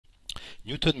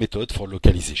Newton method for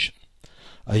localization.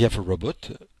 I have a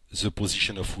robot, the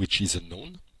position of which is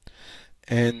unknown,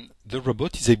 and the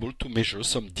robot is able to measure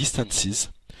some distances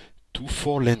to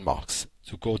 4 landmarks,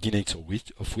 the coordinates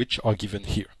of which are given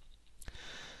here.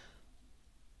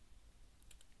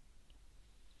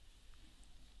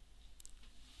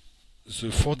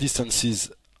 The 4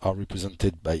 distances are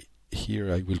represented by,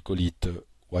 here I will call it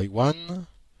y1,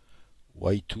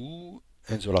 y2,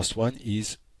 and the last one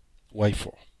is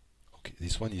y4. Okay,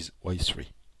 this one is y3.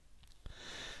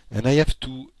 And I have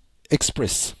to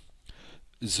express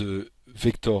the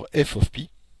vector f of p,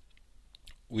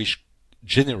 which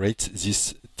generates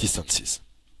these distances.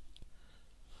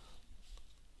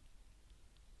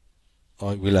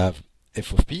 I will have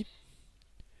f of p,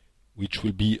 which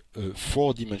will be a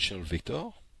 4-dimensional vector,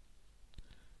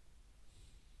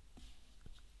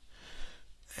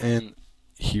 and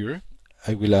here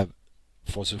I will have,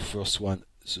 for the first one,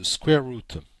 the square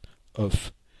root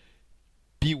of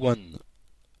p1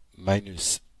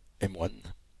 minus m1,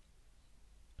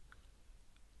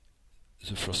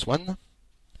 the first one,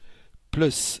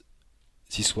 plus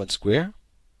this one square,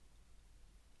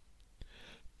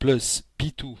 plus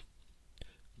p2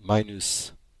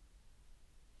 minus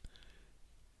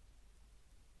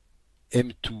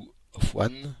m2 of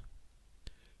 1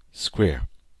 square.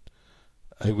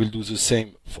 I will do the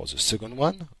same for the second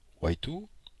one, y2,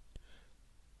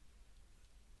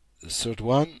 the third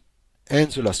one,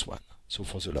 and the last one. So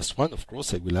for the last one, of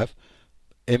course, I will have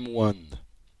m1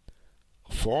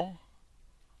 of 4,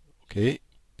 okay,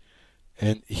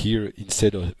 and here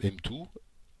instead of m2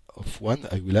 of 1,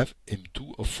 I will have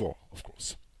m2 of 4, of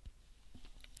course.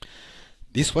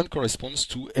 This one corresponds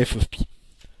to f of p.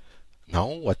 Now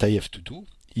what I have to do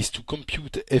is to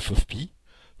compute f of p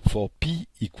for p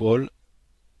equal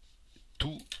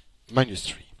 2 minus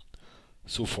 3.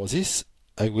 So for this,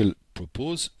 I will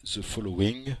propose the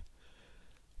following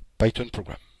Python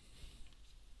program.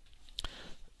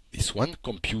 This one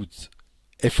computes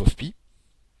f of p,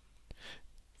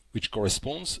 which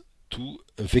corresponds to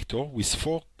a vector with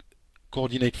 4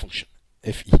 coordinate function,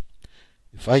 fe.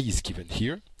 Phi is given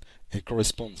here and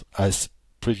corresponds, as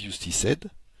previously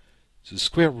said, the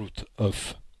square root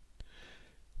of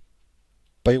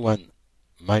pi 1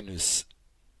 minus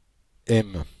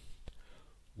m1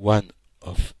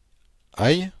 of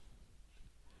I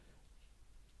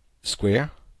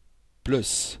square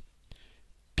plus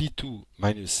p2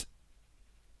 minus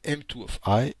m2 of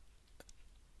I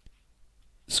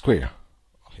square.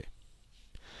 Okay.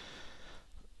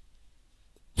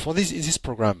 For this, in this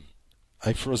program,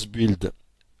 I first build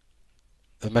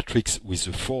a matrix with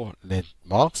the 4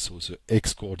 landmarks, so the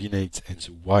x coordinates and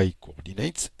the y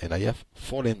coordinates, and I have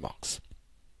 4 landmarks.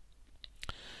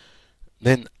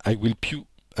 Then I will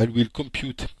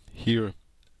compute here,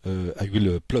 I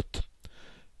will plot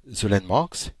the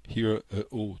landmarks, here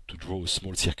O to draw a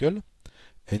small circle,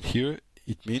 and here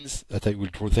it means that I will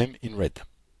draw them in red.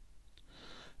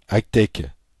 I take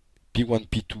P1,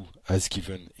 P2 as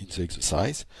given in the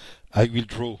exercise. I will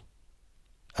draw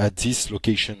at this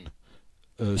location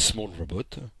a small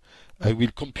robot. I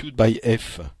will compute by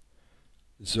F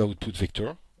the output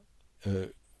vector,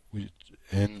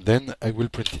 and then I will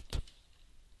print it.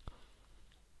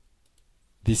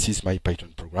 This is my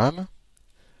Python program.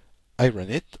 I run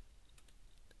it,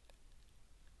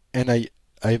 and I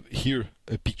have here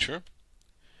a picture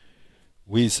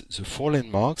with the 4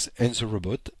 landmarks and the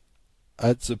robot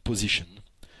at the position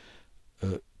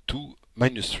 2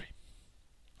 minus 3.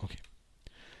 Okay.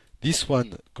 This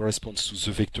one corresponds to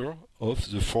the vector of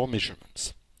the 4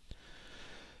 measurements.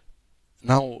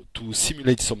 Now, to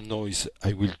simulate some noise,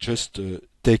 I will just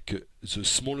take the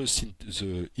smallest,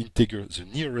 the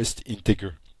nearest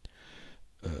integer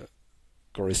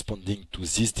corresponding to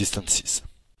these distances.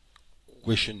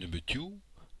 Question number 2.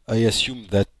 I assume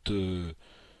that the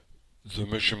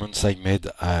measurements I made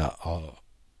are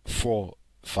 4,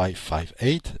 5, 5,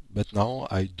 8, but now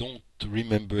I don't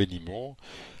remember anymore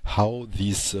how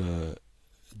these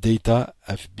data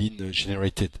have been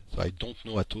generated. So I don't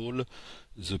know at all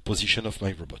the position of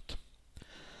my robot.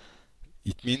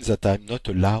 It means that I'm not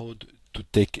allowed to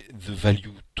take the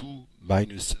value 2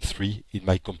 minus 3 in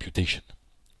my computation.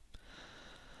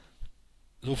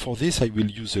 So for this I will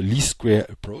use a least square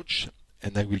approach,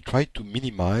 and I will try to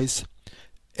minimize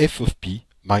f of p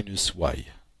minus y,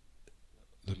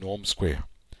 the norm square.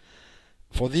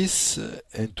 For this,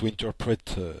 and to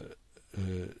interpret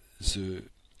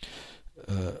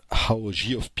how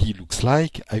g of p looks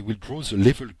like, I will draw the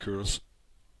level curves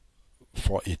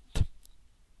for it.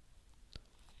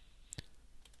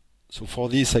 So for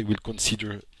this I will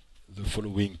consider the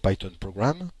following Python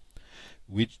program,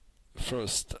 which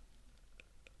first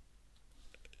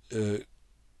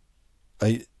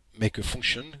I make a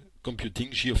function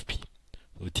computing g of p.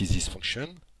 So it is this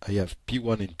function. I have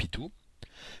p1 and p2,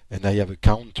 and I have a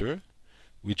counter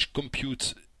which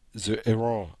computes the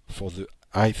error for the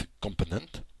ith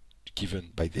component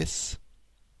given by this.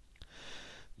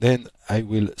 Then I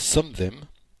will sum them,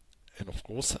 and of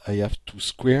course I have to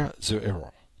square the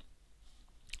error.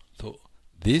 So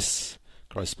this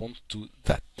corresponds to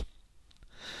that.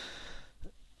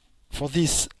 For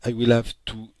this, I will have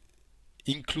to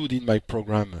include in my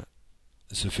program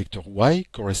the vector y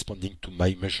corresponding to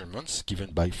my measurements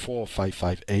given by 4, 5,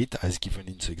 5, 8 as given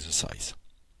in the exercise.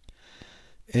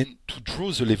 And to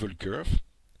draw the level curve,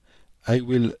 I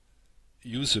will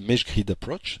use a mesh grid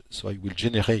approach. So I will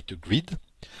generate a grid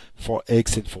for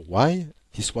x and for y.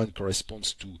 This one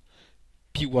corresponds to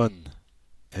p1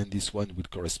 and this one will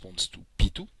correspond to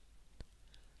p2.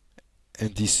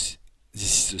 And this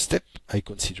is a step I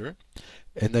consider,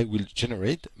 and I will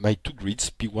generate my two grids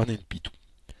p1 and p2.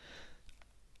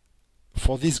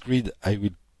 For this grid I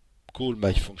will call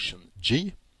my function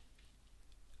g.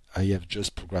 I have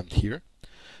just programmed here,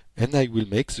 and I will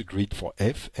make the grid for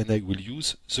f, and I will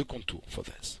use the contour for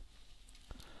this.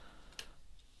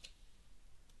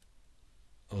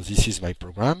 So this is my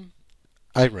program.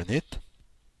 I run it,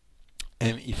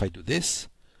 and if I do this,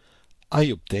 I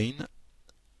obtain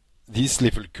this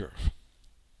level curve,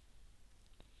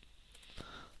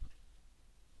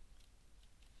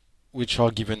 which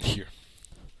are given here.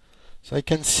 So I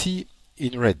can see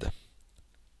in red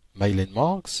my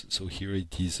landmarks. So here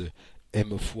it is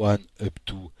m of 1 up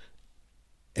to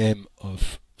m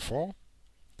of 4.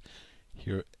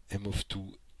 Here m of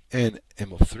 2 and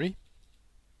m of 3.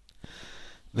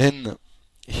 Then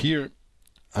here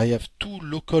I have two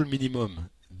local minimum,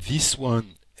 this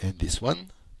one and this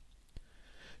one.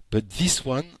 But this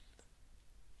one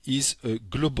is a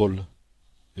global,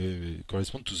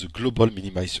 correspond to the global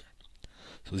minimizer.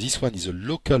 So this one is a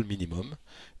local minimum,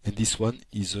 and this one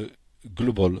is a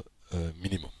global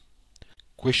minimum.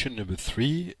 Question number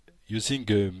 3. Using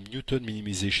a Newton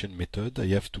minimization method, I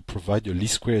have to provide a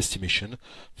least square estimation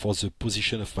for the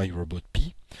position of my robot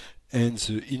P, and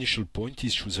the initial point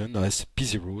is chosen as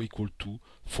P0 equal to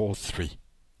 4, 3.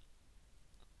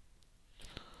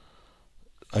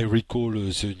 I recall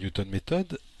the Newton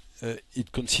method.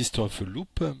 It consists of a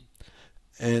loop,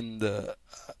 and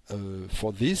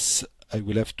for this I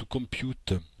will have to compute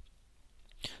the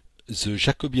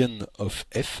Jacobian of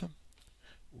f,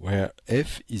 where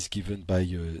f is given by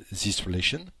this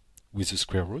relation with the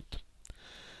square root,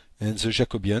 and the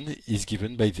Jacobian is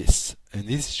given by this. And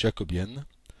this Jacobian,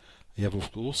 I have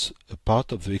of course a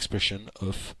part of the expression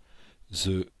of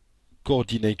the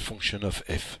coordinate function of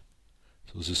f.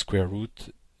 So the square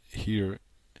root here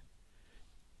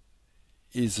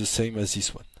is the same as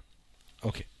this one.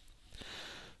 Okay.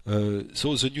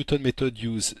 So the Newton method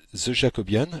uses the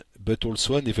Jacobian, but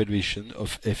also an evaluation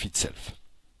of f itself.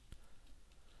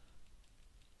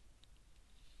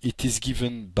 It is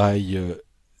given by the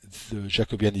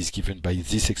Jacobian is given by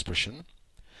this expression,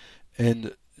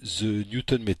 and the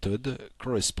Newton method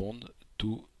corresponds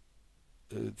to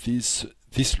this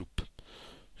loop.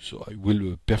 So I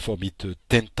will perform it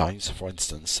 10 times, for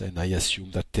instance, and I assume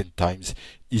that 10 times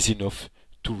is enough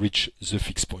to reach the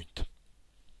fixed point.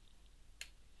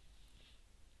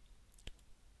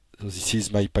 So this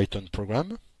is my Python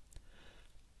program.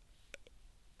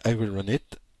 I will run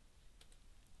it,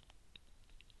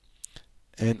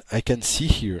 and I can see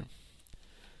here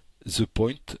the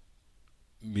point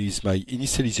is my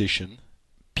initialization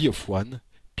P of 1,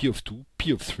 P of 2,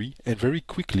 P of 3, and very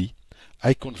quickly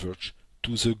I converge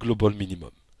to the global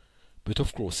minimum. But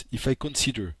of course, if I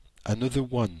consider another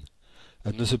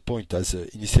point as an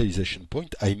initialization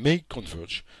point, I may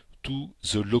converge to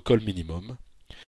the local minimum